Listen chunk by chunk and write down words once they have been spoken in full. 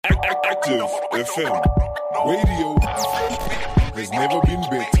Active FM. Radio has never been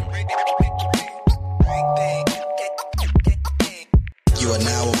better. You are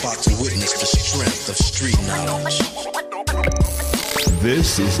now about to witness the strength of street knowledge.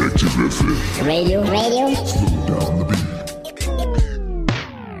 This is Active FM. Radio. Slow down the beat.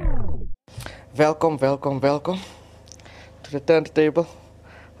 Welcome to the turntable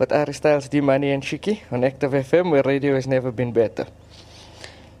with Ari Styles, D-Money and Shiki on Active FM, where radio has never been better.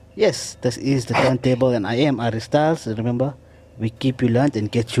 Yes, this is the turntable, and I am Ari Styles. Remember, we keep you learned and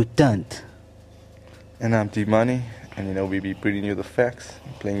get you turned. And I'm D-Money, and we be bringing you the facts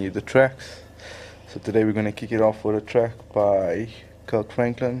and playing you the tracks. So today we're going to kick it off with a track by Kirk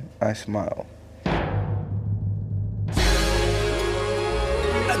Franklin, I Smile. I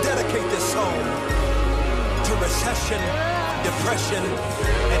dedicate this song to recession, depression,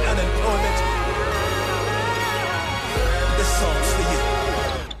 and unemployment. This song's for you.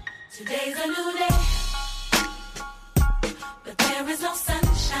 Today's a new day, but there is no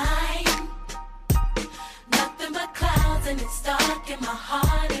sunshine. Nothing but clouds, and it's dark in my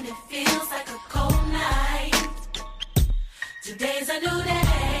heart, and it feels like a cold night. Today's a new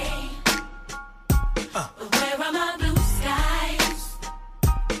day, but where are my blue skies?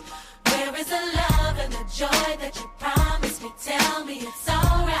 Where is the love and the joy that you promised me? Tell me it's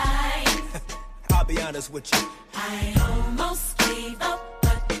alright. I'll be honest with you. I almost gave up,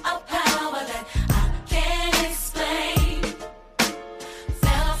 but a power that I can't explain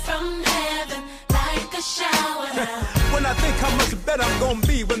fell from heaven like a shower now. When I think how much better I'm gonna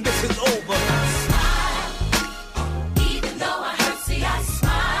be when this is over. I smile, even though I hurt, see I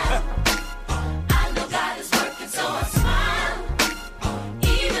smile. I know God is working, so I smile.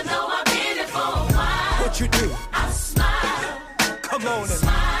 Even though I've been here for a while. What you do? I smile. Come on and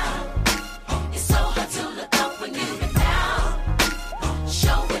Smile. It's so hard to look up when you've been down.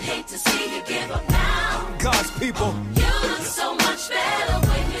 Sure would hate to see you give up now. God's people. You look so much better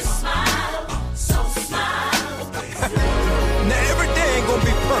when you smile. So smile. Now every day ain't gonna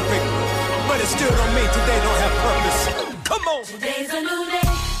be perfect, but it still don't mean today don't have purpose. Come on. Today's a new day,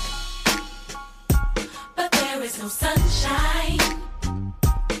 but there is no sunshine.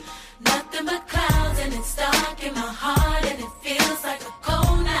 Nothing but clouds, and it's dark in my heart, and it feels like a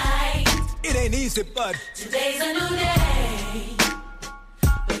cold night. It ain't easy, but Today's a new day,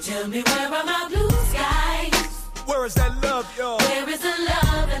 but tell me, where are my blue skies? where is that love, y'all? Where is the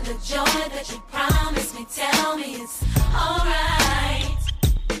love and the joy that you promised me? Tell me it's alright.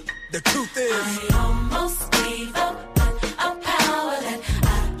 The truth is, I almost gave up, but a power that I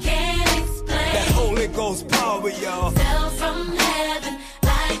can't explain that Holy Ghost power, y'all. fell from heaven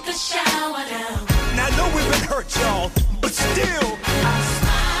like a shower down. Now I know we've been hurt, y'all, but still, I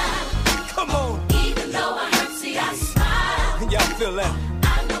smile, come on. even though I hurt, see I smile. Y'all feel that? I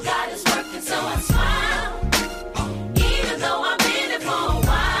know God is working, so I smile. Even though I've been here for a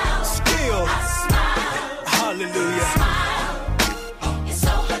while. Still, I smile, hallelujah. smile. It's so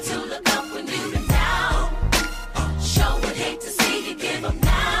hard to look up when you've been down. Sure would hate to see you give up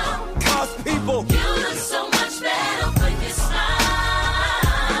now. God's people, You look so much better when you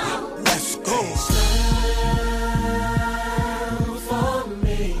smile. let's go. Smile for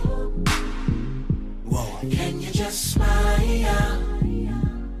me. Whoa. Can you just smile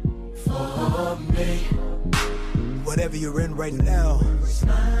for me? Whatever you're in right now,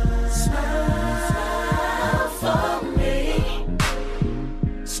 Smile for me.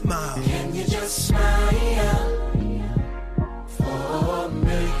 smile. Can you just smile for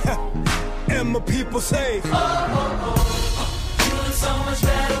me? And my people say, You look so much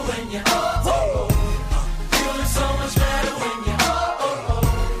better when you. You look so much better when you.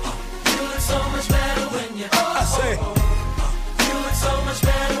 You look so much better when you. I say, You look so much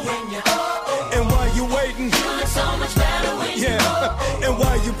better when you. and while you waiting, You look so much better when you. yeah, and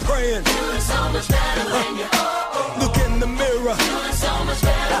while you praying, You look so much better when you. look in the mirror. You look so much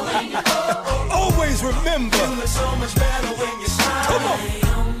better when you. Always remember, You look so much better when you smile. Come on. I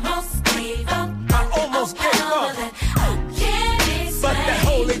almost gave up. I almost gave Power up, that I can't explain. but that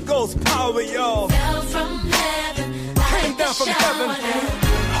Holy Ghost power, y'all, Fell from heaven came like down a from shower heaven. down.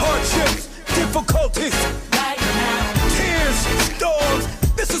 Hardships, difficulties, Right now, tears, storms.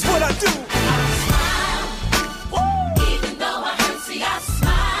 This is what I do. I smile. Even though I hurt, see I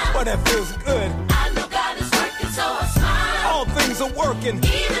smile. But that feels good. I know God is working, so I smile. All things are working.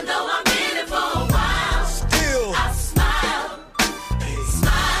 Even though I'm in it for a while, Still, I smile.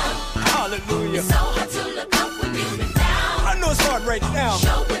 Smile. hallelujah. It's so hard to look up when you've been down. I know it's hard right now,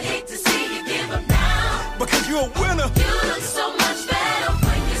 Sure would hate to see you give up now. because you're a winner. You look so much better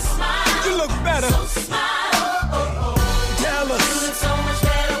when you smile. You look better. So smile. Dallas. You look so much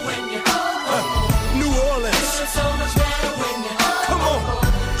better when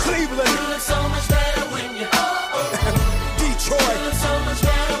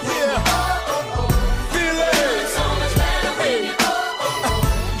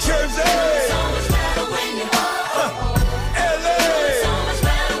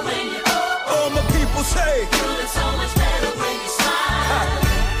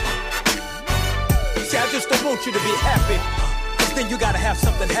want you to be happy, cause then you gotta have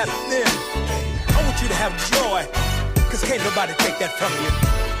something happen then. I want you to have joy, cause can't nobody take that from you.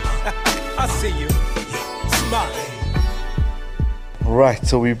 I see you. Smile. Right,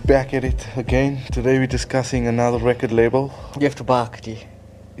 so we're back at it again. Today we're discussing another record label. You have to bark, G.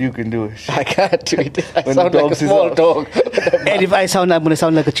 You can do it. I can't do it. I When the sound like a dogs is small out. dog. And if I sound, I'm going to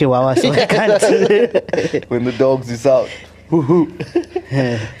sound like a chihuahua, so I can't. When the dogs is out. Woohoo.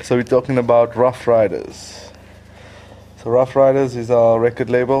 So we're talking about Ruff Ryders. So Ruff Ryders is our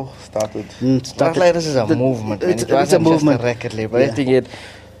record label. Started. Ruff Ryders is a movement, man. It's It wasn't a movement. just a record label. Yeah. I think it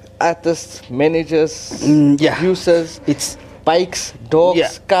artists, managers, yeah. producers, It's bikes, dogs, Yeah.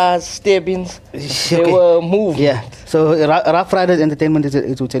 cars, stabbings. They Okay. were movement. Yeah. So Ruff Ryders Entertainment is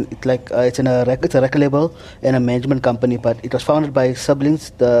it's a record label and a management company, but it was founded by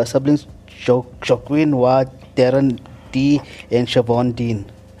siblings, the siblings Joaquin Ward, Darren D, and Siobhan Dean.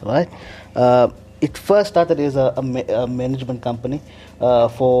 Right. It first started as a management company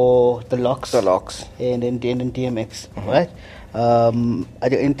for the Locks. The Locks. And then DMX. Right. I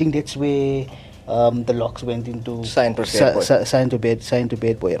think that's where the Locks went into Signed to Bad Boy. signed to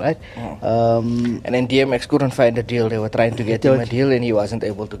Bad Boy, right? And then DMX couldn't find a deal. They were trying to get him a deal, and he wasn't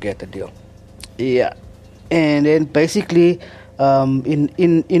able to get a deal. Yeah, and then basically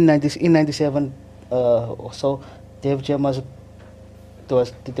in 97 or so, Def Jam there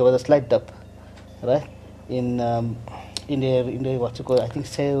was a slight dip, right? In their what's it called? I think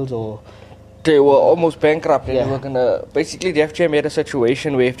sales or. They were almost bankrupt, and Yeah. they were gonna. Basically, Def Jam had a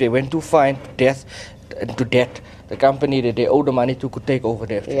situation where if they went too far into debt, the company that they owed the money to could take over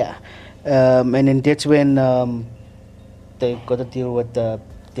Def Jam. Yeah, and then that's when they got a deal with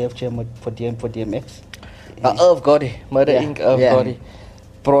Def Jam for DMX. Irv Gotti, Murder Yeah, Inc. Irv yeah. Gotti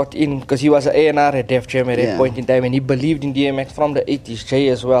brought in because he was an A&R at Def Jam at that Yeah. point in time, and he believed in DMX from the 80s, Jay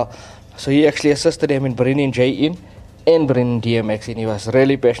as well. So he actually assisted them in bringing Jay in and bringing DMX in. He was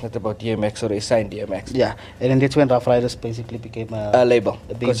really passionate about DMX, so they signed DMX. Yeah, and then that's when Ruff Ryders basically became A label,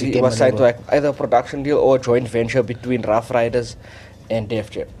 because he became was a signed to label. either a production deal or a joint venture between Ruff Ryders and Def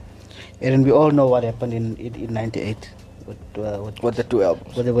Jam And then we all know what happened in '98 with the two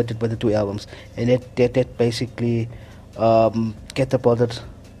albums. with the two albums, and that basically catapulted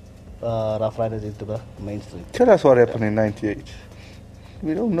Ruff Ryders into the mainstream. Tell us what happened in '98.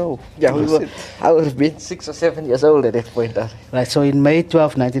 We don't know. Yeah, That's it. I would have been 6 or 7 years old at that point. Right, so in May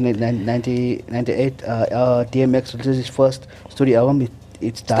 12, 1998, DMX released his first studio album.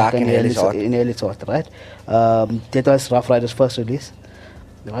 It's Dark and Hell is Hot, right? That was Ruff Ryders' first release,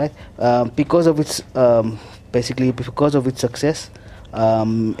 right? Because of its success, at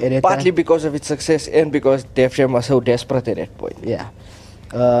that Partly time, because of its success and because Def Jam was so desperate at that point. yeah.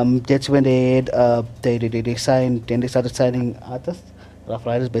 That's when they had, they signed. Then they started signing artists. Ruff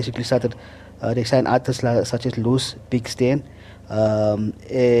Ryders basically started. They signed artists such as Loose, Big Stan,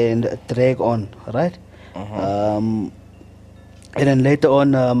 and Drag On, right? And then later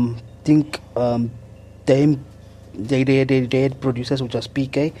on, think Dame. They had producers which was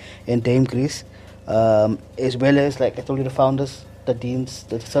PK and Dame Grease, as well as, like I told you, the founders, the deans,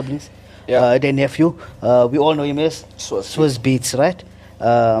 the siblings, Yeah. their nephew. We all know him as Swizz Beats, right?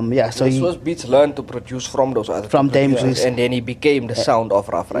 Yeah, so So Swizz Beats learned to produce from those other From Dame producers, Grease. and then he became the sound of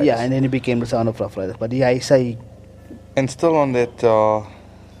Ruff Ryders. yeah, and then it became the sound of Ruff Ryders. But yeah, I say And still on that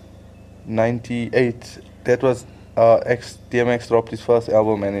 98, that was DMX dropped his first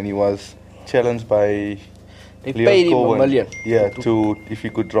album, and then he was challenged by They Leon paid him Cohen, $1 million. Yeah, to if he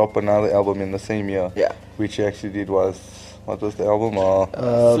could drop another album in the same year. Yeah. Which he actually did was, what was the album?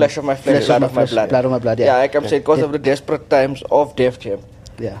 Flesh of my flesh, blood of my blood. Blood of my blood. Yeah, Yeah, like I'm saying, because Yeah. of the desperate times of Def Jam,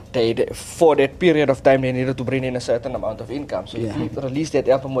 yeah. for that period of time, they needed to bring in a certain amount of income. So if Yeah. you release that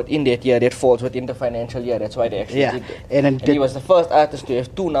album within that year, that falls within the financial year. That's why they actually Yeah. did that. And then he was the first artist to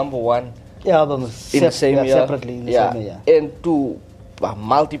have 2 number 1 albums in the same year. separately in the same year. And 2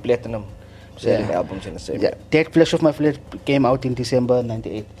 multi-platinum selling Yeah. albums in the same Yeah, year. that Flesh of My Flesh came out in December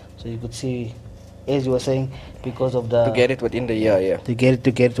 '98. So you could see, as you were saying, because of the To get it within the year, yeah. to get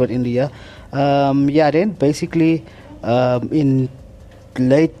it within the year. Yeah, then basically in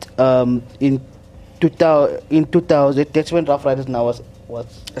late in 2000, that's when Ruff Ryders now was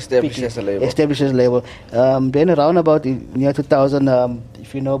Established peaking, as a label. Established as a label. Then around about in year 2000,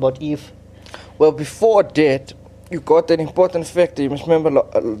 if you know about Eve. Well, before that, you got an important factor. You must remember,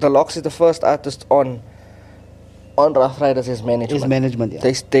 the Locks is the first artist on Ruff Ryders as management. His management,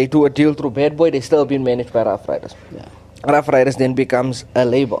 yeah. They do a deal through Bad Boy. They still being managed by Ruff Ryders. Yeah. Ruff Ryders then becomes a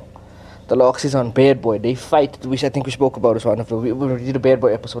label. The Locks is on Bad Boy. They fight, which I think we spoke about as one of the. We did a Bad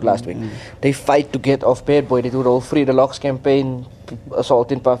Boy episode last week. They fight to get off Bad Boy. They do the whole Free the Locks campaign,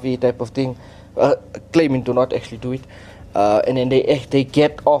 Assault and Puffy type of thing. claiming to not actually do it. And then they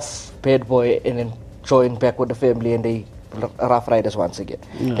get off Bad Boy and then join back with the family and they Ruff Ryders once again.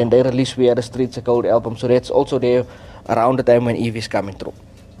 Then they release We Are the Streets, a gold album. So that's also there around the time when Eve is coming through.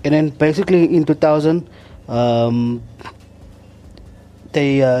 And then basically in 2000, the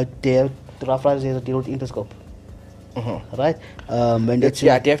Ruff Ryders had a deal with Interscope. Right? And that's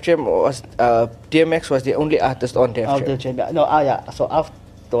Def Jam was DMX was the only artist on Def Jam. No, so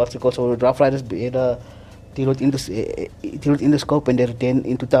afterwards, because so Ruff Ryders had a deal with Interscope, and then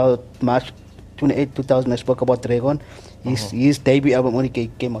in 2000, March 28, 2000, I spoke about Dragon. His debut album only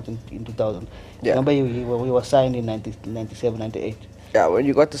came out in 2000. Yeah. Remember, he was signed in 97, 98. Yeah, when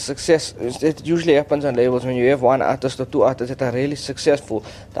you got the success, it usually happens on labels when you have one artist or two artists that are really successful,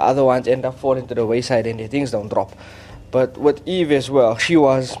 the other ones end up falling to the wayside and their things don't drop. But with Eve as well, she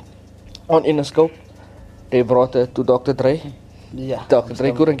was on Interscope. They brought her to Dr. Dre. Yeah. Dr.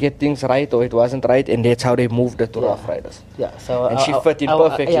 Dre couldn't get things right, or it wasn't right, and that's how they moved her to Ruff Ryders. Yeah, so and she fit in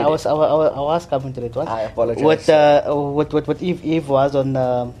perfectly. I was coming to that one. I apologize. What Eve was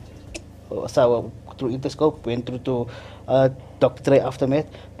on through Interscope, went through to Dr. Dre Aftermath,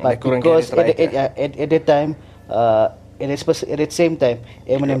 but because at that time, at that same time,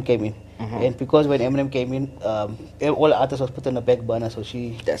 Eminem came in. And because when Eminem came in, all the artists was put on the back burner, so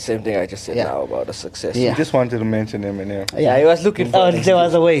she... That same thing I just said now about the success. You just wanted to mention Eminem. Yeah, he was looking for there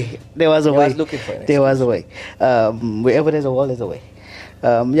was a way. There was a way. Was looking for there was a way. Wherever there's a wall, there's a way.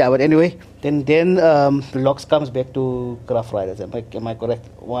 But anyway, then Locks comes back to Ruff Ryders. Am I correct?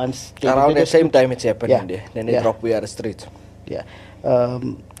 Once around the same time it's happening there. Then they Yeah. drop We Are the Streets. Yeah.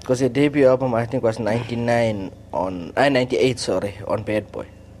 Because their debut album I think was 98 on Bad Boy.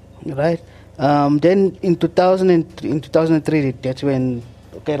 Right. Then in 2003, that's when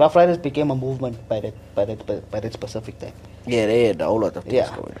Ruff Ryders became a movement by that specific time. Yeah, they had a whole lot of things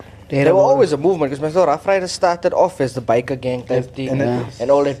going on. They They were always a movement because Ruff Ryders started off as the biker gang type thing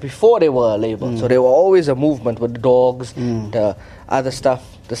and all that before they were a label. So they were always a movement with the dogs, the other stuff,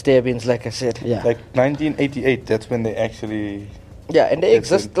 the stabbings, like I said. Yeah. Like 1988, that's when they actually... Yeah, and they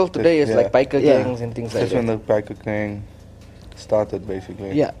exist still today as like biker gangs and things like that's that. That's when the biker gang started,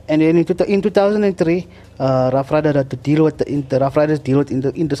 basically. Yeah, and then in 2003, Ruff Ryders had to deal with the Ruff Ryders deal with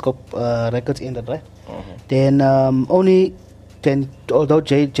Interscope Records ended, right? Then although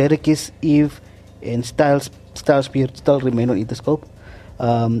Jadakiss, Eve, and Styles P still remain on Interscope,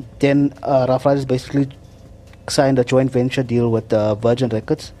 then Ruff Ryders basically signed a joint venture deal with Virgin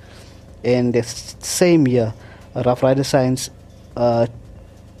Records, and the same year, Ruff Ryders signs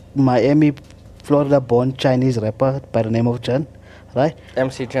Miami, Florida-born Chinese rapper by the name of Chen, right?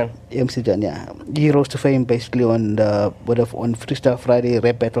 MC Chen, yeah. He rose to fame basically on Freestyle Friday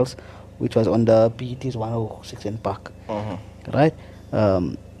rap battles, which was on the BET's 106 in Park, right?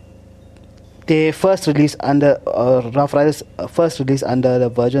 Their first release under Ruff Ryders' first release under their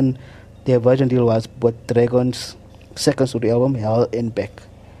Virgin deal was with Dragon's second studio album, Hell and Back,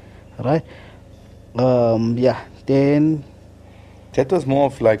 right? Then. That was more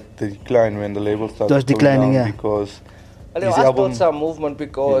of like the decline when the label started. It was declining, down because there was still some movement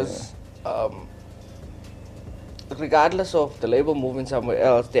because regardless of the label moving somewhere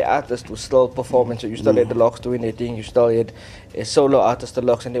else, the artists were still performing. So you still had the Locks doing their thing, you still had a solo artist, the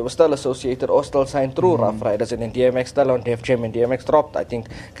Locks, and they were still associated or still signed through Ruff Ryders, and then DMX still on Def Jam, and DMX dropped, I think,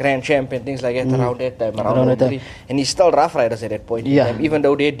 Grand Champ and things like that around that time, around that time. And he's still Ruff Ryders at that point in time, even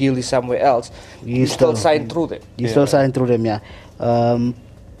though their deal is somewhere else, he's still signed through them. He's still signed through them, and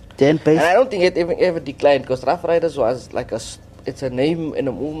I don't think it ever declined because Ruff Ryders was like it's a name in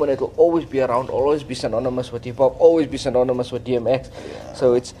a movement that will always be around, always be synonymous with hip hop, always be synonymous with DMX.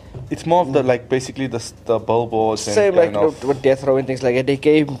 So it's more of the like basically the billboards. Same like with Death Row and things like that. They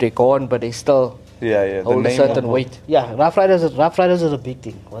came, they gone, but they still hold a certain weight. Yeah, Ruff Ryders is a big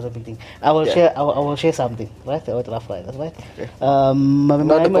thing. Was a big thing. I will share something right with Ruff Ryders, right? Okay.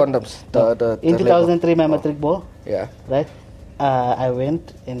 Not the condoms. In 2003, my matric ball. Yeah. Right. I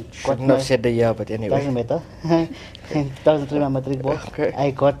went and shouldn't have said the year, but anyway. Doesn't matter. In 2003, my matric ball. Okay.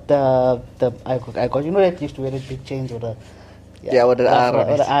 I got I got you know that used to wear the big chains with the with the R.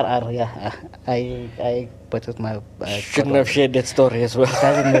 With the RR, yeah. I purchased my. Shouldn't have shared that story as well.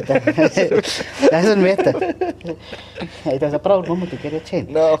 Doesn't matter. Doesn't matter. It was a proud moment to get a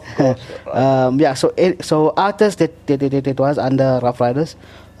chain. No, of course. So artists that was under Ruff Ryders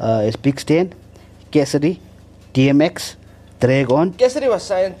is Big Stan, Cassidy, DMX, drag on. Cassidy was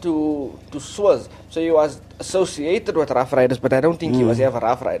signed to Swizz, so he was associated with Ruff Ryders, but I don't think he was ever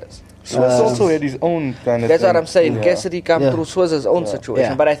Ruff Ryders. Swizz also had his own kind of That's thing. what I'm saying. Yeah. Cassidy come through Swizz's own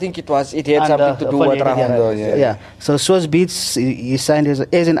situation, but I think it had something to do with Ruff Ryders. Yeah. So Swizz Beats, he signed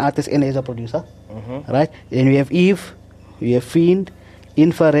as an artist and as a producer, right? Then we have Eve, we have Fiend,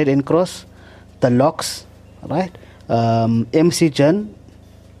 Infrared and Cross, The Locks, right? MC Jen,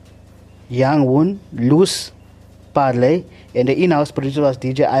 Young Woon, Loose, Parlay, and the in-house producer was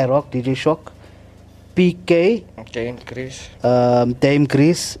DJ iRock, DJ Shock, PK, Dame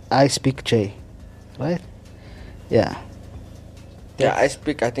Chris, I Speak J, right? Yeah. Yeah, I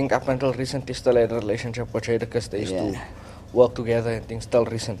Speak, I think up until recently still had a relationship with Jadakiss. They used to work together and things still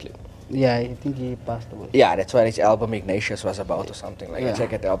recently. Yeah, I think he passed away. Yeah, that's what his album Ignatius was about or something like that. Check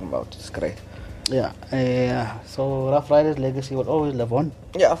that album out, it's great. Yeah, so Ruff Ryders' legacy will always live on.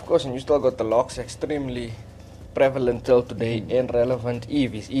 Yeah, of course, and you still got The Locks, extremely prevalent till today and relevant.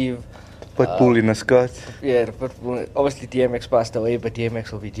 Eve is Eve. Pitbull in a skirt. Yeah, Pitbull. Obviously DMX passed away, but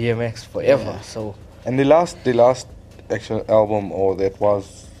DMX will be DMX forever. Yeah. So. And the last actual album that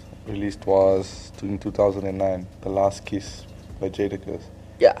was released was in 2009, The Last Kiss by Jadakiss.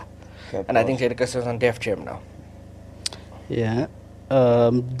 Yeah, and I think Jadakiss is on Def Jam now. Yeah.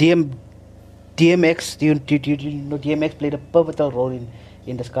 DMX, do you know DMX played a pivotal role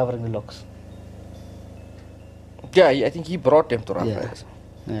in discovering the Locks? Yeah, I think he brought them to Ruff Ryders.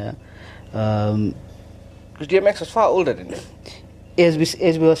 Yeah. Because DMX was far older than them. As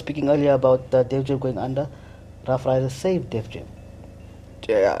we were speaking earlier about Def Jam going under, Ruff Ryders saved Def Jam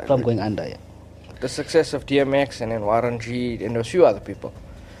from going under. Yeah. The success of DMX and then Warren G and a few other people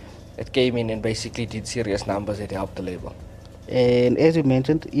that came in and basically did serious numbers that helped the label. And as you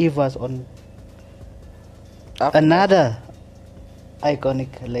mentioned, Eve was on another iconic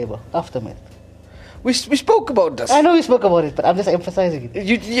label, Aftermath. We spoke about this. I know we spoke about it, but I'm just emphasizing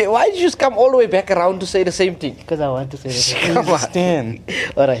it. Why did you just come all the way back around to say the same thing? Because I want to say the same Come on. Stan.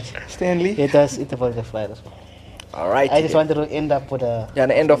 Alright. Stanley. It was the Fridays. Alright. I just wanted to end up with a... Yeah,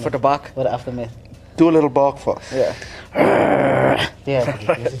 and end off with the bark. With the Aftermath. Do a little bark for us. Yeah.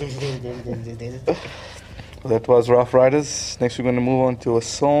 That was Ruff Ryders. Next we're going to move on to a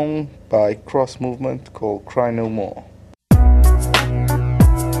song by Cross Movement called Cry No More.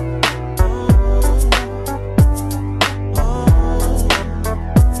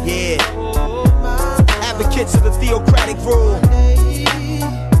 Advocates of the theocratic rule.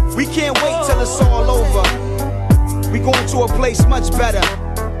 We can't wait till it's all over. We going to a place much better.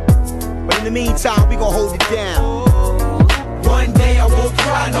 But in the meantime, we gon' hold it down. One day I won't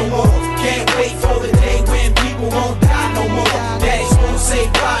cry no more. Can't wait for the day when people won't die no more. Daddies won't say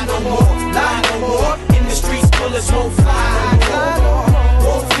cry no more, lie no more. In the streets, bullets won't fly no more.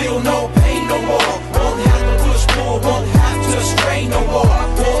 Won't feel no pain no more. Won't have to push more. Won't have to strain no more.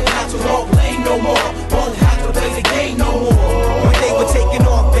 Won't have to walk lane no more. Won't have to play the game no more. One day we're taking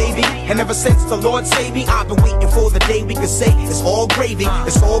off, baby. And ever since the Lord saved me, I've been waiting for the day we can say it's all gravy.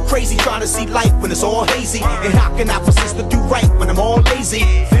 It's all crazy trying to see life when it's all hazy. And how can I persist to do right when I'm all lazy?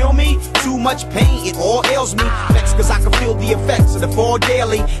 Feel me? Too much pain, it all ails me. Vex cause I can feel the effects of the fall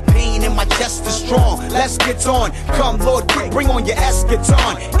daily. Pain in my chest is strong. Let's get on. Come Lord, quick, bring on your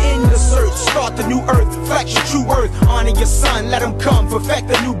eschaton. In the search, start the new earth. Flex your true worth. Honor your son, let him come, perfect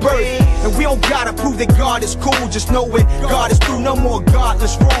the new birth. And we don't gotta prove that God is cool. Just know it, God is through, no more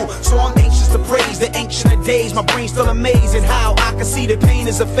godless rule. So I'm anxious to praise the ancient of days. My brain's still amazed at how I can see the pain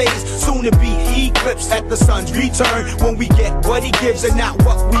is a phase. Soon to be eclipsed at the sun's return. When we get what he gives and not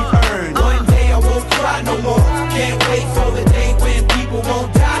what we earn. One day I won't cry no more. Can't wait for the day when people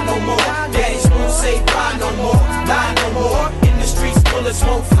won't die no more. Daddies won't say cry no more, lie no more. In the streets bullets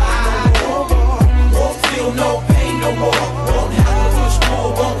won't fly no more. Won't feel no pain no more. Won't have to push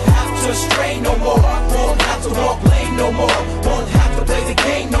more. Won't have to strain no more. Won't have to walk lane no more. Won't have to play the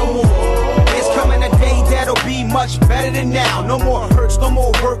game no more. It's coming a day that'll be much better than now. No more hurts, no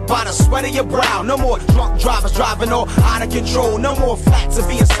more work by the sweat of your brow. No more drunk drivers driving all out of control. No more flats of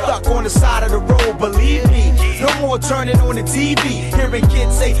being stuck on the side of the road. Believe me, no more turning on the TV, hearing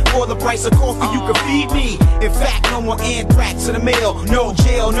kids say, for the price of coffee you can feed me. In fact, no more anthrax in the mail. No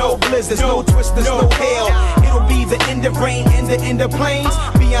jail, no blizzards, no twisters, no hail. It'll be the end of rain and the end of planes.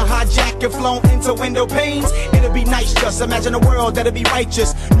 Being hijacked and flown into window panes. It'll be nice, just imagine a world that'll be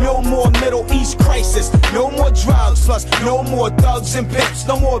righteous. No more Middle East crisis. No more drugs, plus no more thugs and pimps.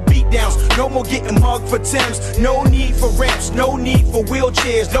 No more beatdowns, no more getting mugged for Timbs. No need for ramps, no need for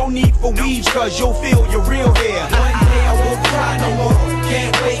wheelchairs. No need for weeds, cause you'll feel your real hair. One day I won't cry no more.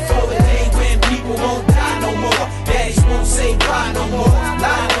 Can't wait for the day when people won't die no more. Daddies won't say cry no more,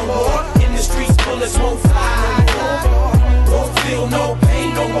 lie no more. In the streets bullets won't fly no more.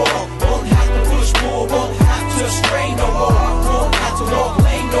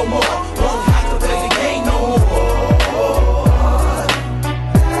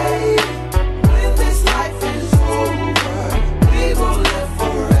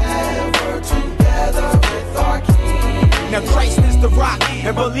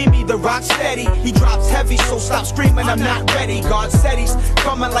 And believe me, the rock's steady. He drops heavy, so stop screaming, I'm not ready. God said he's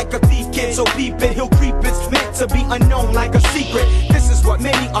coming like a thief, kid, so peep it. He'll creep, it's meant to be unknown like a secret. This is what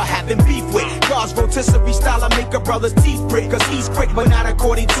many are having beef with. God's rotisserie style, I make a brother's teeth brick. Cause he's quick, but not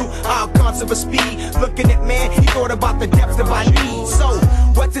according to our concept of speed. Looking at man, he thought about the depth of our needs. So,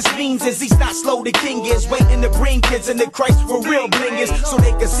 what this means is he's not slow, the king is waiting to bring kids into Christ for real blingers, so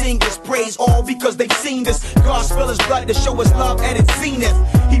they can sing his praise, all because they've seen this. God spill his blood to show his love at its zenith.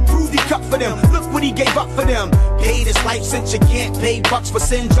 He proved he cut for them, look what he gave up for them. Paid his life since you can't pay bucks for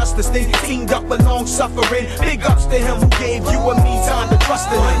sin. Justice then teamed up with long suffering. Big ups to him who gave you and me time to trust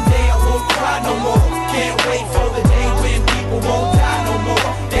in him. One day I won't cry no more. Can't wait for the day when people won't die no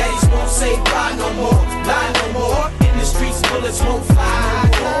more. Daddies won't say bye no more, lie no more. In the streets bullets won't fly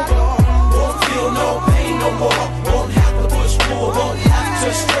no more. Won't feel no pain no more. Won't have to push pull, won't have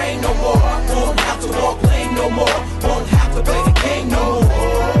to strain no more. Won't have to walk lane no more. Won't have to play the game no more.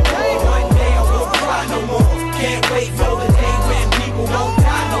 One day I won't cry no more. Can't wait for the day when people won't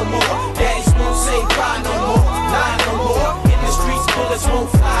die no more. Daddies won't say bye no more, lie no more. In the streets bullets won't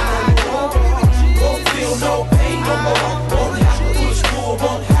fly no more. Won't feel no pain no more. Won't have to push pull,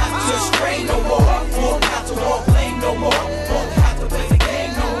 won't have to strain no more. Won't have to walk lane no more. Won't have to play the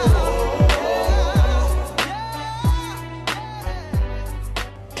game no more.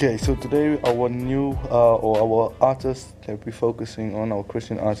 Okay, so today our new or our artist that we're focusing on, our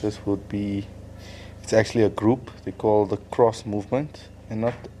Christian artist, would be, it's actually a group they call the Cross Movement, and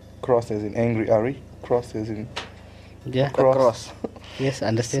not cross as in angry Ari, cross as in cross. Yes,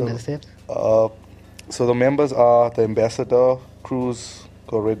 understand. So the members are the Ambassador, Cruz,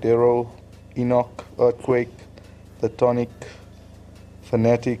 Corredero, Enoch, Earthquake, The Tonic,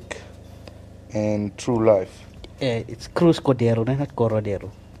 Fanatic, and True Life. It's Cruz Cordero, not Corrodero.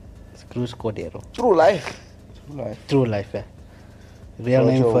 It's Cruz Cordero. True life. True Life, yeah. Real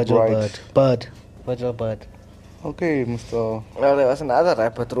name Virgil Bird. Virgil Bird. Okay, Mr. Well, there was another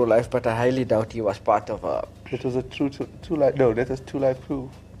rapper, True Life, but I highly doubt he was part of a... That was a True Life. No, that is True Life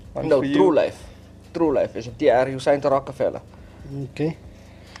Crew. No, True Life. True Life is a TR who signed to Rockefeller. Okay.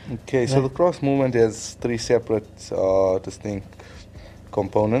 Okay, so the Cross Movement has three separate, distinct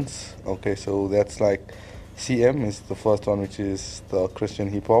components. Okay, so that's like CM is the first one, which is the Christian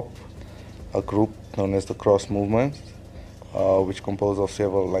hip hop, a group known as the Cross Movement, which composed of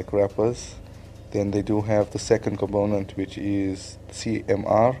several like rappers. Then they do have the second component, which is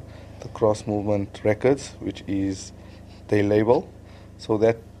CMR, the Cross Movement Records, which is their label. So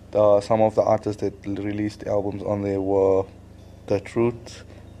that some of the artists that released albums on there were The Truth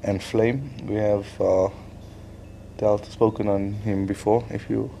and Flame. We have spoken on him before, if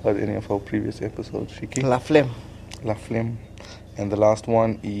you heard any of our previous episodes, Shiki. La Flame. La Flame. And the last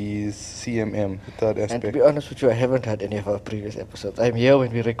one is CMM, the third aspect. And to be honest with you, I haven't heard any of our previous episodes. I'm here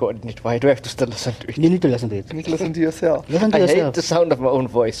when we recorded it. Why do I have to still listen to it? You need to listen to it. You need to listen to yourself. Listen to I yourself. hate the sound of my own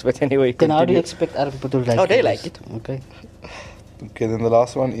voice, but anyway, Then how do you continue. expect other people to like it? Oh, they like it. Okay. Okay, then the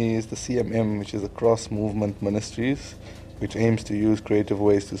last one is the CMM, which is the Cross Movement Ministries, which aims to use creative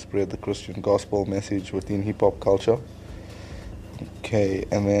ways to spread the Christian gospel message within hip-hop culture. Okay,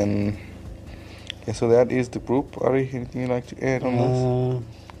 and then... Yeah, so that is the group. Ari, anything you'd like to add on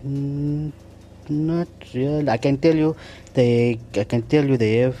this? Not really. I can tell you they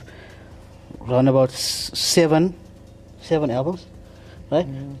have around about seven albums, right?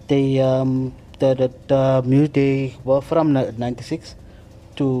 They the music they were from 96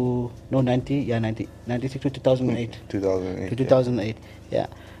 to 96 to 2008. 2008. To 2008, yeah.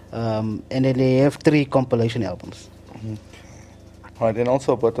 And then they have 3 compilation albums. Right, and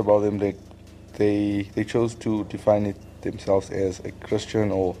also a bit about them, they chose to define it themselves as a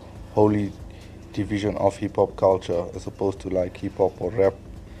Christian or holy division of hip-hop culture, as opposed to like hip-hop or rap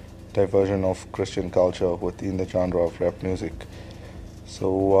diversion of Christian culture within the genre of rap music.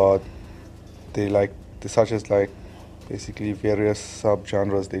 So they such as like basically various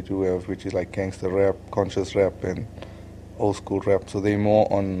sub-genres they do have, which is like gangster rap, conscious rap, and old school rap. So they're more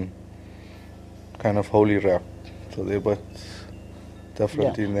on kind of holy rap. So they're but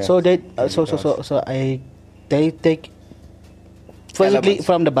different in that. So they they take firstly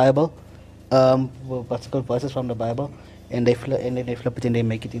from the Bible, what's called verses from the Bible, and they flip it and they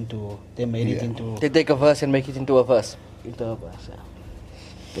make it into They take a verse and make it into a verse. Into a verse. Yeah.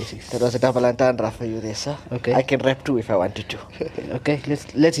 Basics. That was a double entendre for you there, sir. Okay. I can rap too if I wanted to. Okay,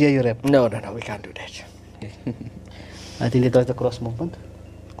 let's hear you rap. No, we can't do that. Okay. I think that was the Cross Movement.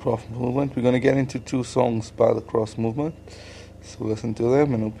 Cross Movement. We're going to get into 2 songs by the Cross Movement. So listen to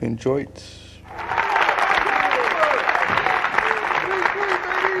them and hope you enjoy it.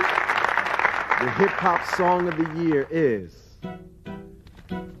 The hip-hop song of the year is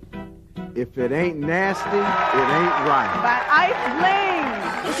If it ain't nasty, it ain't right. But I flame.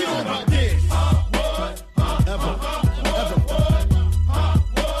 What you know about this?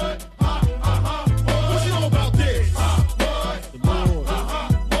 What you know about this?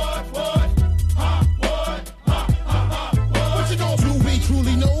 What you know? Do we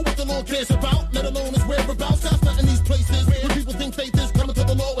truly know what the Lord cares about? Let alone his whereabouts. That's not in these places where people think faith is coming to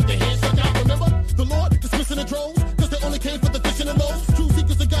the Lord with their hands stuck out. Remember, the Lord dismissing the droves because they only came for the fish and the loaves. True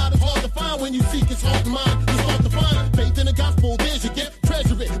seekers of God is hard to find. When you seek his heart and mind, it's hard to find. Faith in the gospel, there's your gift,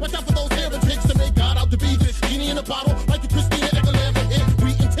 treasure it. Watch out for those heretics that make God out to be this genie in a bottle, like the Christina Ecolanda hit.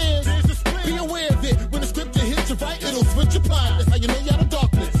 We intend, be aware of it. When the scripture hits you right, it'll switch your pride. That's how you know you're out of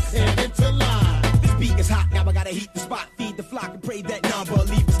darkness and into light. This beat is hot, now I gotta heat the spot. Feed the flock and pray that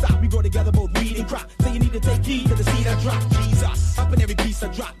non-believers stop. We grow together both weed and crop. So you need to take heed to the seed I drop. Jesus, up in every piece I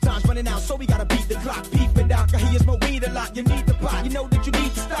drop. Time's running out, so we gotta beat the clock. Peep it out, cause he is smoke weed a lot. You need the pot, you know that you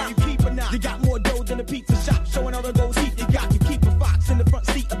need to stop. You keep a knot, you got more dough than a pizza shop. Showing all the gold heat you got. You keep a fox in the front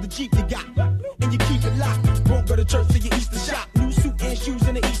seat of the Jeep you got. And you keep it locked. Won't go to church till you Easter shop. New suit and shoes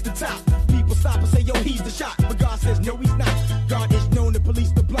and the Easter top. People stop and say, yo, he's the shot. But God says, no, he's not. God is known to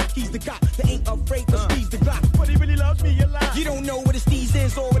police the block. He's the cop. They ain't afraid to squeeze the Glock. But he really loves me a lot. You don't know what a steez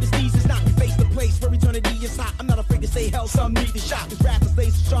is or what a steez is not. We face the place where eternity is hot. I'm not afraid to say hell, some need the shot. This rappers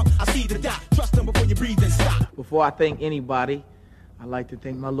laser sharp, I see the dot. Trust them before you breathe and stop. Before I thank anybody, I'd like to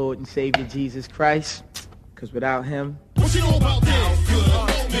thank my Lord and Savior Jesus Christ, because without him... What you know about this? Good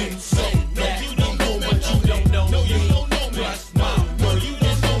moments. So, no, you don't know what you don't know. No, you don't know me. No, you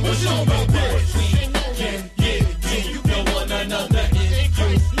don't know what you know about this. Yeah, you know one another in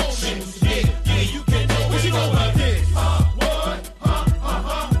Christ moments. Yeah, you can know what you know about this.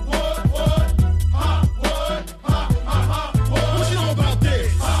 What you know about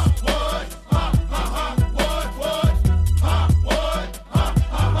this?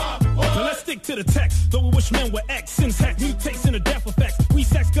 Now let's stick to the text. Though we wish men were X, since heck, mutates in the death effects. We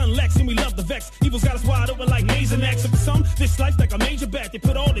sex gun Lex and we love the vex. Evil's got us wide open like Nasonex. And for some, this life's like a major bet. They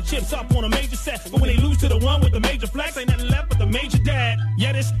put all the chips up on a major set. But when they lose to the one with the major flex, ain't nothing left but the major dad.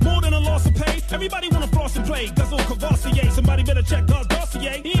 Yet it's more than a loss of pay. Everybody wanna floss and play. Guzzle Cavassier. Somebody better check God's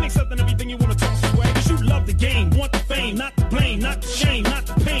dossier. He ain't accepting everything you wanna toss away. Cause you love the game, want the fame, not the blame, not the shame, not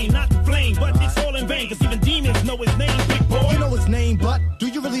the pain, not the flame. But it's all in vain, cause even demons know his name, big boy. You know his name, but do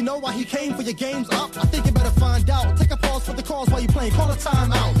you really know why he came for your games up? I think you better find out. Take a pause for the cause while you playing. Call a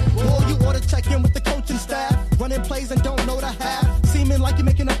timeout. Or you ought to check in with the coaching staff. Running plays and don't know the half. Seeming like you're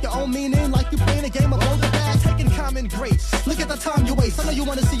making up your own meaning, like you playing a game of blow the bag. Taking common grace. Look at the time you waste. I know you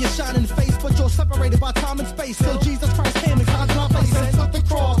want to see your shining face, but you're separated by time and space. Till Jesus Christ came and conquered our place and took the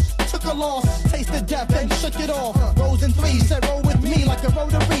cross. Took a loss, tasted death and shook it off. Rose in three, said roll with me like a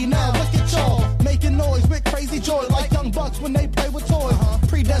rotary. Now look at y'all, making noise with crazy joy, like young bucks when they play with toys.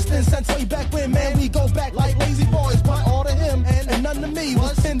 Predestined since way back when, man, we go back like lazy boys. But all to him and none to me.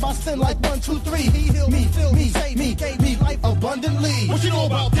 Was pinned by sin like 1, 2, 3. He healed me, filled me, saved me, gave me life abundantly. What you know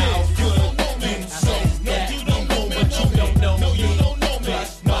about this? You don't know me. So, no, you don't know what you don't know. No, you don't know me.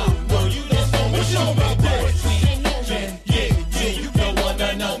 No, you don't know what you know about this. Yeah, you know one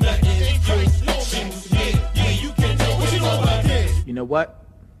another in Christ moments. Yeah, you can know what you know about this. You know what?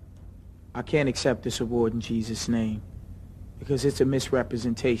 I can't accept this award in Jesus' name, because it's a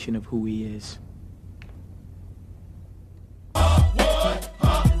misrepresentation of who he is.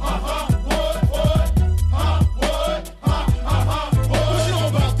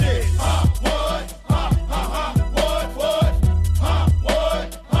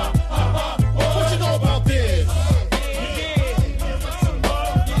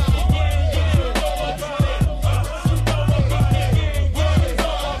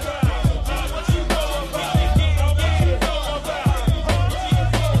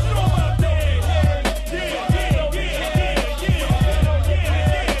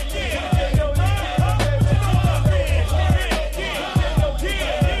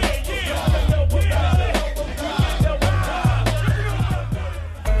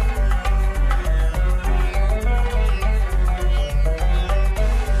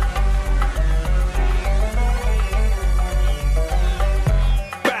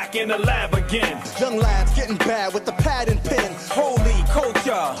 In the lab again. Young lads getting bad with the pad and pen. Holy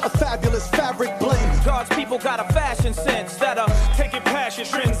culture, a fabulous fabric blend. God's people got a fashion sense that are taking passion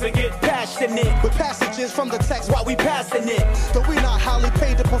trends and get passionate with passages from the text while we passing it. Though we not highly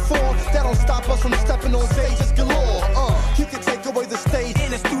paid to perform, that don't stop us from stepping on stages galore. You can take away the stage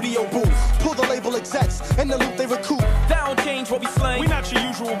in a studio booth, pull the label execs and the loop they recoup. That don't change what we slang. We not your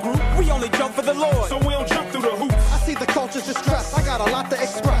usual group. We only jump for the Lord, so we don't jump through the hoops. I see the culture's distress. I got a lot to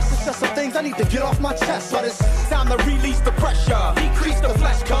express. It's just some things I need to get off my chest, but it's time to release the pressure, decrease the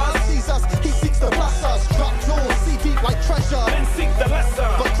flesh, cause sees us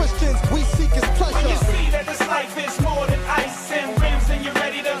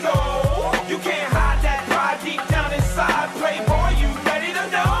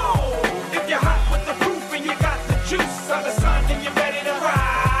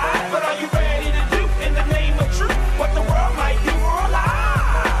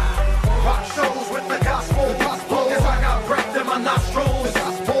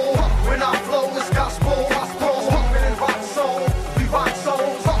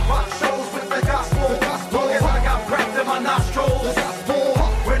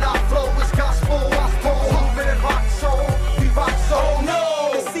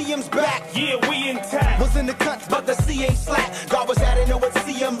comes back. Yeah, we intact. Was in the cuts, but the C ain't slack. God was adding to what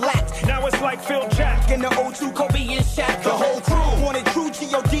CM lacked. Now it's like Phil Jack in the O2, Kobe and Shaq. The whole crew wanted true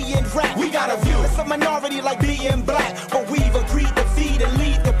G.O.D. and rap. We got a view. It's a minority like being black, but we've agreed to feed and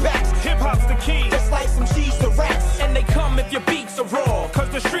lead the backs. Hip hop's the key, just like some cheese to rats. And they come if your beats are raw, cause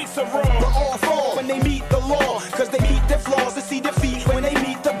the streets are raw. But all fall when they meet the law, cause they meet their flaws to see defeat when they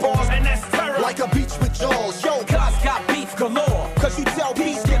meet the boss. And that's terror, like a beach with jaws. Yo, God's got beef galore, cause you tell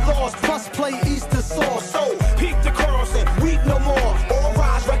peace get lost, plus play Easter sauce. So, peak the cross and weep no more. All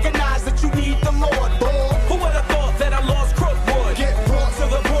rise, recognize that you need the Lord. Who would have thought that a lost crook would get brought to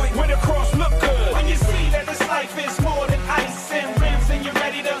the point where the cross look good? When you see that this life is more than ice and rims and you're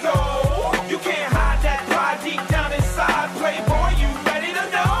ready to go, you can't hide that pride deep down inside. Playboy, you ready to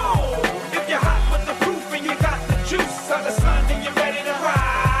know? If you're hot with the proof and you got the juice of the sun, then you're ready to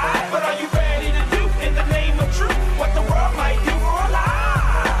ride. But are you ready to do in the name of truth what the world might do for a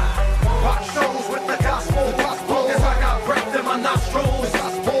lie? Rock shows with the gospel, cause I got breath in my nostrils.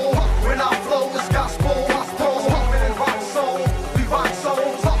 When I flow, it's gospel. Pumping and rock soul, we rock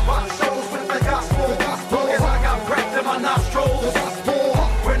souls. Rock shows with the gospel, cause I got breath in my nostrils.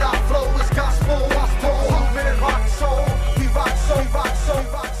 When I flow, it's gospel. Pumping and rock soul, we rock soul, rock soul,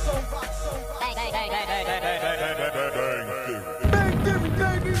 rock soul, rock soul.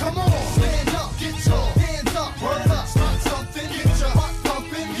 Come on, stand up, get your hands up, word up, start something, get your heart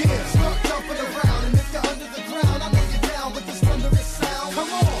pumping, yeah, start jumping around, and if you're under the ground, I know you're down with this thunderous sound.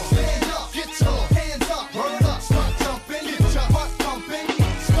 Come on, stand up, get your hands up, word up, start jumping, get your heart pumping,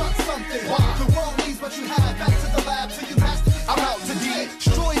 start something. The world needs what you have, back to the lab, so you have to. I'm out to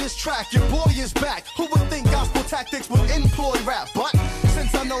destroy this track, your boy is back. Who would think gospel tactics would employ rap? But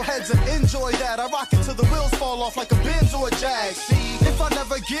since I know heads and enjoy that, I rock it till the wheels fall off like a Benz or a Jag. See, if I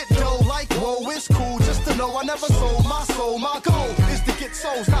never get dough, like whoa, it's cool just to know I never sold my soul. My goal is to get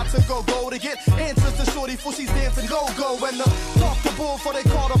souls, not to go to get answers to shorty fussies dancing go and the talk the bull for they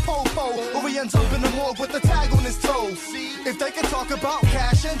call the po-po, or he ends up in the morgue with the tag on his toe. See, if they can talk about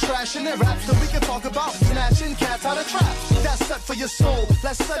cash and trash in their raps, then we can talk about snatching cats out of traps. That's set for your soul.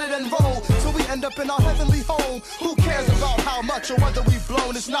 Let's set it and roll till we end up in our heavenly home. Who cares about how much or whether we've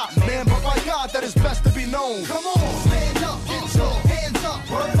blown? It's not man, but by God that is best to be known. Come on, stand up, get your hands up,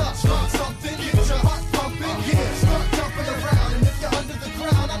 word up, start something, get your heart pumping, yeah, start jumping around, and if you're under the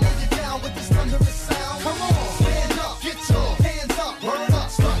ground, I know you're down with this thunderous sound. Come on, stand up, get your hands up, word up,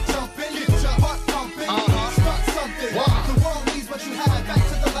 start jumping, get your heart pumping, start something. The world needs what you have, back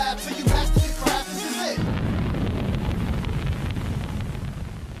to the lab, so you have to get crap. This is it.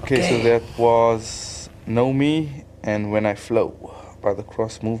 Okay, so that was Know Me and When I Flow by the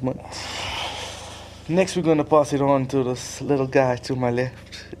Cross Movement. Next we're gonna pass it on to this little guy to my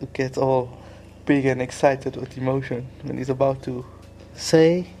left who gets all big and excited with emotion when he's about to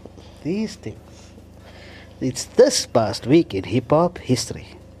say these things. It's this past week in hip-hop history.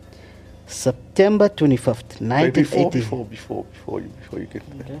 September 25th, 1980. Before you get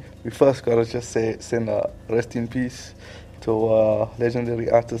there. We first gotta just send a rest in peace to a legendary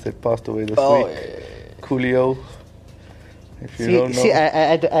artist that passed away this week, Coolio. If you don't know,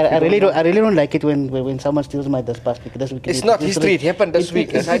 I really don't like it when someone steals my this past week. It's not history. It happened this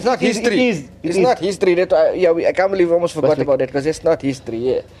week. It's not history. It's not history. I can't believe we almost forgot about it because it's not history.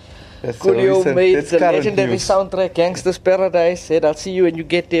 Yeah. Coolio made the legendary soundtrack Gangsta's Paradise. Said I'll see you when you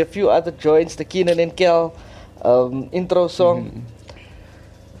get there. A few other joints, the Keenan and Kel intro song.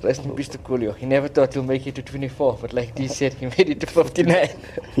 Rest in peace to Coolio. He never thought he'll make it to 24, but like Dee said, he made it to 59.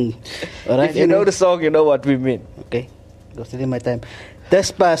 Alright, if you know the song, you know what we mean. Okay, go stealing my time. This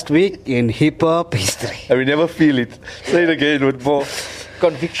past week in hip-hop history. I will never feel it. Say it again with more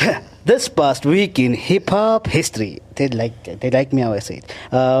conviction. This past week in hip-hop history. They like me how I say it.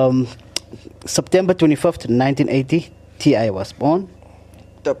 September 25th, 1980, T.I. was born.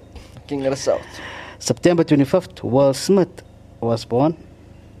 The King of the South. September 25th, Will Smith was born.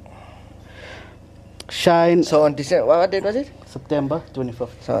 Shine. So on December, what date was it? September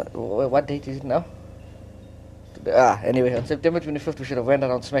 25th. So what date is it now? Anyway, on September 25th, we should have went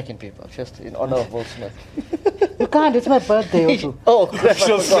around smacking people, just in honor of Will Smith. You can't, it's my birthday also. Oh, crap,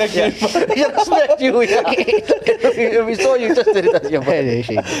 I forgot, yeah. We should have smacked you, yeah. We saw you just did it as your birthday.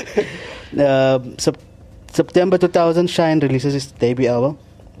 September 2000, Shine releases his debut album.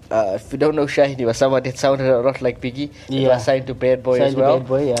 If you don't know Shine, he was someone that sounded a lot like Biggie. He was signed to Bad Boy as well. Bad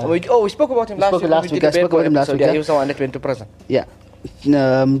Boy, yeah. We spoke about him last week. I spoke about him last week. Yeah, he was the one that went to prison. Yeah.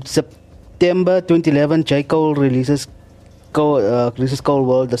 September 2011, J. Cole releases Cold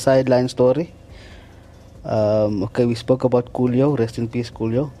World, The Sideline Story. Okay, we spoke about Coolio. Rest in peace,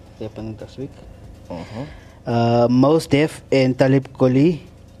 Coolio. Happened this week. Mos Def and Talib Kweli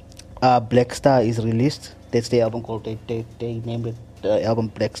Black Star is released. That's the album called, they named it the album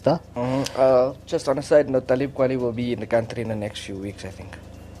Black Star. Just on a side note, Talib Kweli will be in the country in the next few weeks, I think.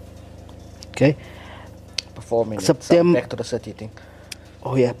 Okay. Performing September. Back to the City thing.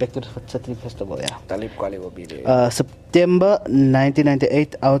 Oh yeah, Back to the City Festival, yeah. Talib Kweli will be there. September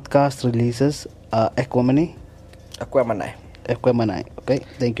 1998, Outkast releases Aquamanai. Aquamanai. Okay,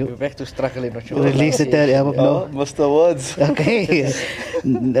 thank you. We're back to struggling with you. Release the third album. No. Mr. Words. Okay.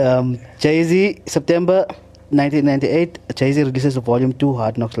 Jay-Z, September 1998, Jay-Z releases Volume 2,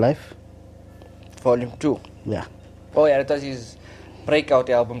 Hard Knocks Live. Volume 2? Yeah. Oh yeah, that was his breakout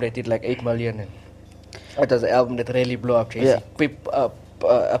album that did like 8 million. And it was the album that really blew up Jay-Z. Yeah.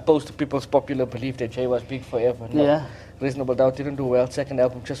 Opposed to people's popular belief that Jay was big forever. No. Yeah. Reasonable Doubt didn't do well. Second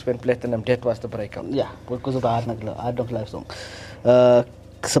album just went platinum. That was the breakout. Yeah, because of the Hard Knocks Live song.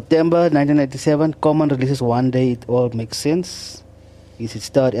 September 1997, Common releases One Day It All Makes Sense. It's his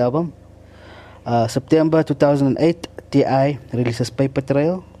third album. September 2008, T.I. releases Paper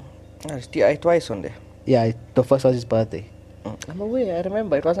Trail. It's T.I. twice on there. Yeah, the first was his birthday. I'm aware, I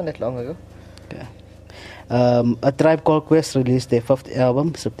remember. It wasn't that long ago. Yeah. A Tribe Called Quest released their fifth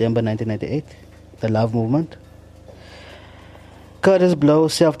album, September 1998, The Love Movement. Curtis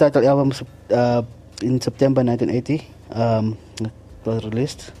Blow's self-titled album in September 1980 was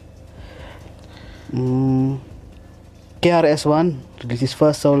released. KRS-One released his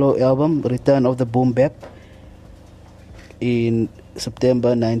first solo album, Return of the Boom Bap, in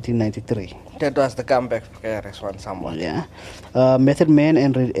September 1993. That was the comeback for KRS-One somewhat. Yeah. Method Man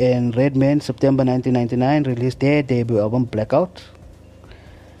and Redman, September 1999, released their debut album, Blackout.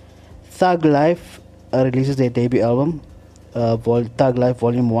 Thug Life releases their debut album, Thug Life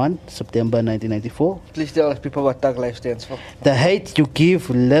Volume 1, September 1994. Please tell us people what Thug Life stands for. The hate you give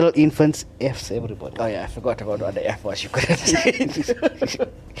little infants F's everybody. Oh yeah, I forgot about what the F was. You couldn't say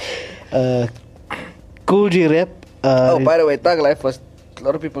it. Cool G Rap. By the way, Thug Life was, a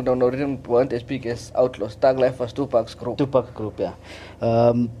lot of people don't know, they weren't as big as Outlaws. Thug Life was Tupac's group. Yeah.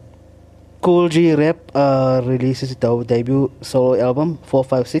 Cool G Rap releases the debut solo album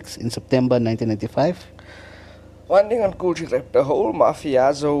 456 in September 1995. One thing on Cool G Rap, the whole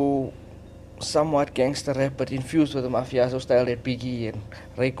mafioso, somewhat gangster rap, but infused with the mafioso style that Biggie and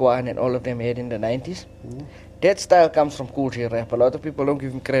Raekwon and all of them had in the 90s. That style comes from Cool G Rap. A lot of people don't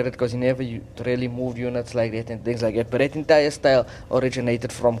give him credit because he never really moved units like that and things like that. But that entire style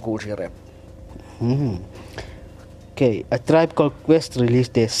originated from Cool G Rap. Okay, A Tribe Called Quest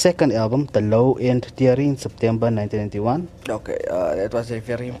released their second album, The Low End Theory, in September 1991. Okay, that was a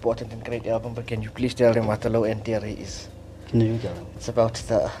very important and great album, but can you please tell them what The Low End Theory is? No, you tell them. It's about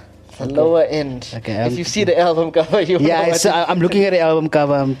the lower end. Okay, if you see the album cover, you yeah, know I'm looking at the album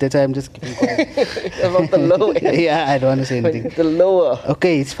cover. That's why I'm just keeping quiet. About the low end. Yeah, I don't want to say anything. The lower.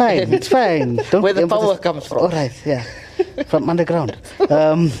 Okay, it's fine. It's fine. Don't Where the power comes from. All right, yeah, from underground.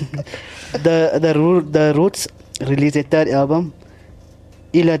 The Roots released a third album,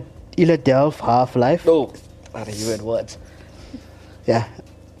 Delph Half-Life. Oh, are you in words? Yeah,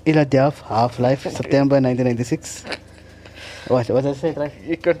 Delph Half-Life, September 1996. What did I say right?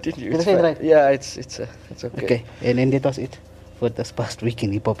 You continue. Did I say it right? Yeah, it's okay. Okay, and then that was it for this past week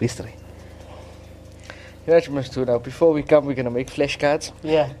in hip-hop history. You know what you must do now? Before we come, we're going to make flashcards.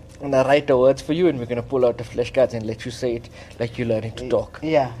 Yeah. And I write the words for you, and we're going to pull out the flashcards and let you say it like you're learning to talk.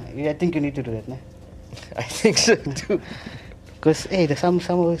 Yeah, I think you need to do that, no? I think so too. Because, hey, there's some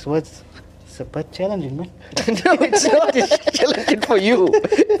of these words, it's a bit challenging, man. No, it's not. It's challenging for you.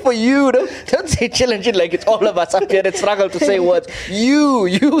 For you, don't say challenging like it's all of us up here that struggle to say words.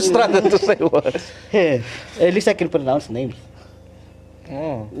 You struggle to say words. Yeah, at least I can pronounce names.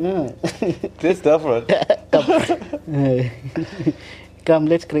 That's different. Come,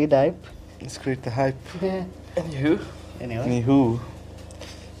 let's create the hype. Let's create the hype. Yeah. Anywho,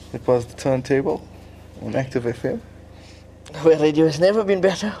 it was the turntable on Active FM. Where radio has never been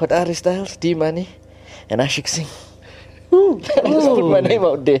better with Ari Styles, D-Money, and Ashik Singh. I just put my name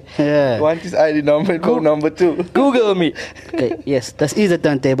out there. Yeah. Want his ID number, go number 2. Google me. Okay, yes, this is the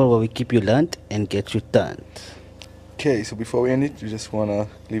turntable where we keep you learned and get you turned. Okay, so before we end it, we just want to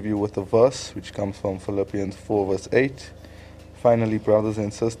leave you with a verse which comes from Philippians 4 verse 8. Finally, brothers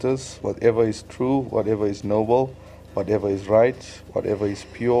and sisters, whatever is true, whatever is noble, whatever is right, whatever is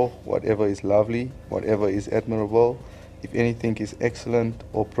pure, whatever is lovely, whatever is admirable, if anything is excellent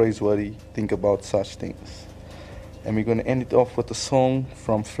or praiseworthy, think about such things. And we're going to end it off with a song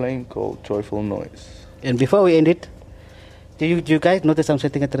from Flame called Joyful Noise. And before we end it, do you guys notice I'm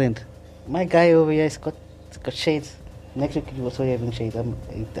setting a trend? My guy over here has got shades. Next week you also having shades. I'm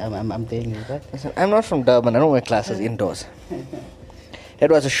telling you, right? Listen, I'm not from Durban. I don't wear glasses indoors. That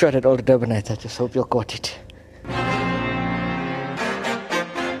was a shot at all the Durbanites. I just hope you got it.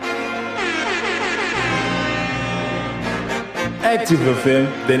 Active FM,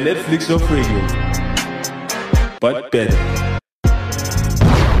 the Netflix of radio, but better.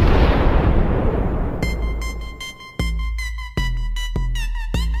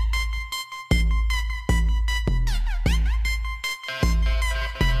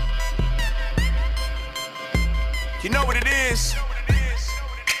 You know what it is?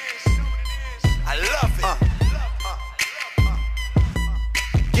 I love it.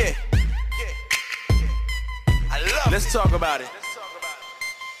 Yeah. I love it. Let's talk about it.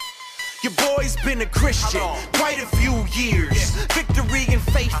 Your boy's been a Christian quite a few years. Victory in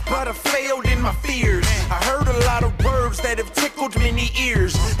faith, but I failed in my fears. I heard a lot of words that have tickled many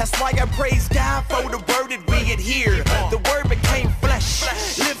ears. That's why I praise God for the word that we adhere. The word became flesh,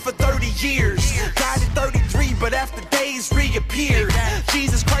 lived for 30 years. Died at 33, but after days reappeared.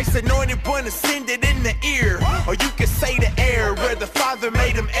 Jesus Christ, anointed one, ascended in the ear. Or you could say the air, where the Father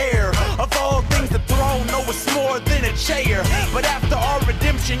made him heir. Of all things, the throne, no, it's more than a chair. But after our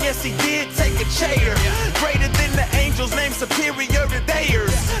redemption, yes, he did take a chair. Greater than the angels, named superior to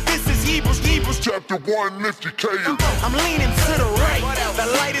theirs. This is Hebrews chapter 1, lift your chair. I'm leaning to the right, the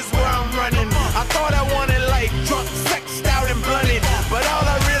light is where I'm running. I thought I wanted life, drunk, sexed out and blunted. But all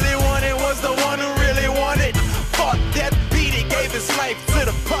I really wanted was the one who really wanted. Fought death, beat it, gave his life to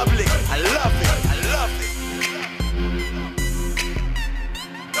the public. I love it, I love it.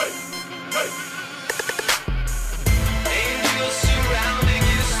 Angels surrounding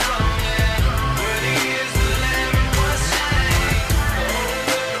his throne, and worthy is the Lamb who was slain. The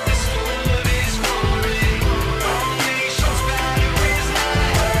earth is full of his glory, all nations bow to his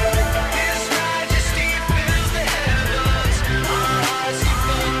name. His majesty fills the heavens, our hearts keep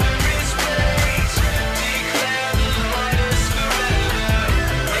under his praise. Declare the Lord is forever,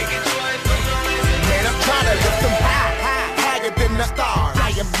 make a joyful noise in Man, I'm trying to lift them high, higher than the stars. I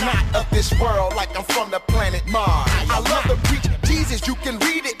am not of this world like I'm from the planet Mars. I love to preach Jesus, you can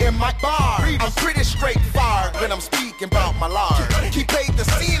read it in my bar. I'm pretty straightforward when I'm speaking about my Lord. He paid the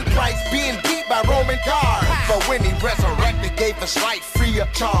sin price being beat by Roman guards. But when he resurrected, gave us life free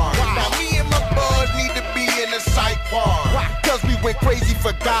of charge. Now me and my bud need to be in the psych ward. Cause we went crazy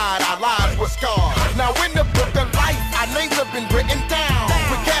for God, our lives were scarred. Now in the book of life, our names have been written down.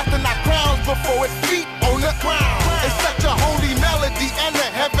 We're casting our crowns before his feet on the ground. It's such a holy melody and a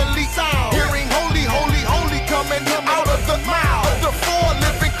heavenly sound. Hearing holy, holy, holy coming out of the mouth of the four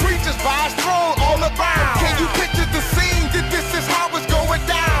living creatures by his throne all around. Can you picture the scene that this is how it's going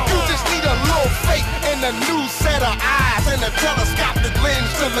down? You just need a little faith and a new set of eyes and a telescopic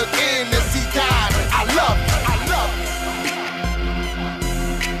lens to look in and see God. I love it, I love it.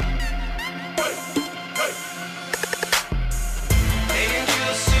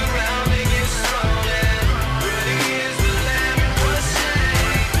 angels surrounding his throne, and worthy is the Lamb who was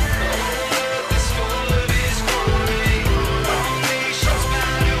slain. The whole earth is full of his glory, all nations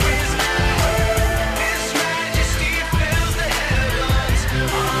bow to his name. His majesty fills the heavens,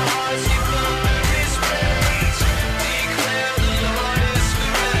 our hearts keep under his praise. Declare the Lord is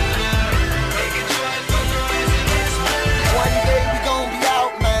forever, make a joyful noise in his praise. One day we gon' be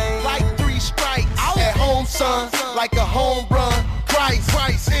out, man, like 3 strikes. At home, son, like a home run.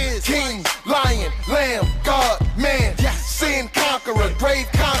 Christ is King, Lion, Lamb, God, man. Sin conqueror, grave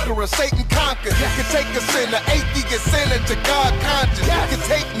conqueror, Satan conquered. Can take a sinner, atheist sinner to God conscious. Can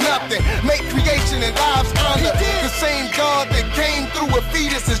take nothing, make creation and lives honor. The same God that came through a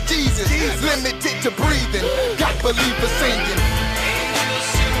fetus is Jesus. Limited to breathing, got believers singing. Angels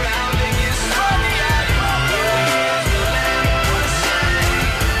surrounding his throne, worthy is the Lamb who was slain.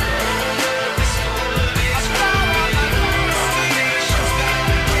 The earth is full of his glory, all nations bow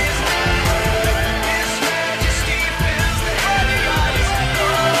to his name. His majesty fills the heavens, our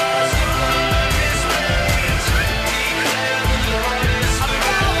hearts keep under his praise. Declare the Lord is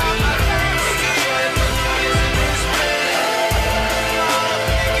forever, make a joyful noise in his praise.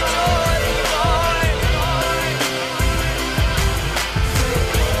 Make a joyful noise.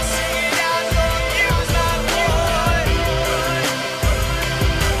 Sing it out, Lord, use my boy.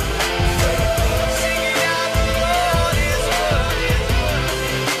 Sing it out, the Lord is worthy.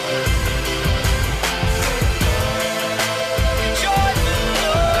 Joyful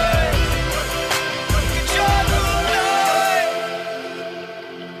noise, joyful noise.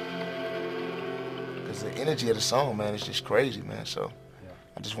 Because the energy of the song, man, is just crazy, man. So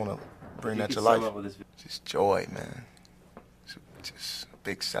I just want to bring that to life. Just joy, man. Just a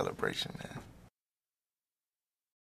big celebration, man.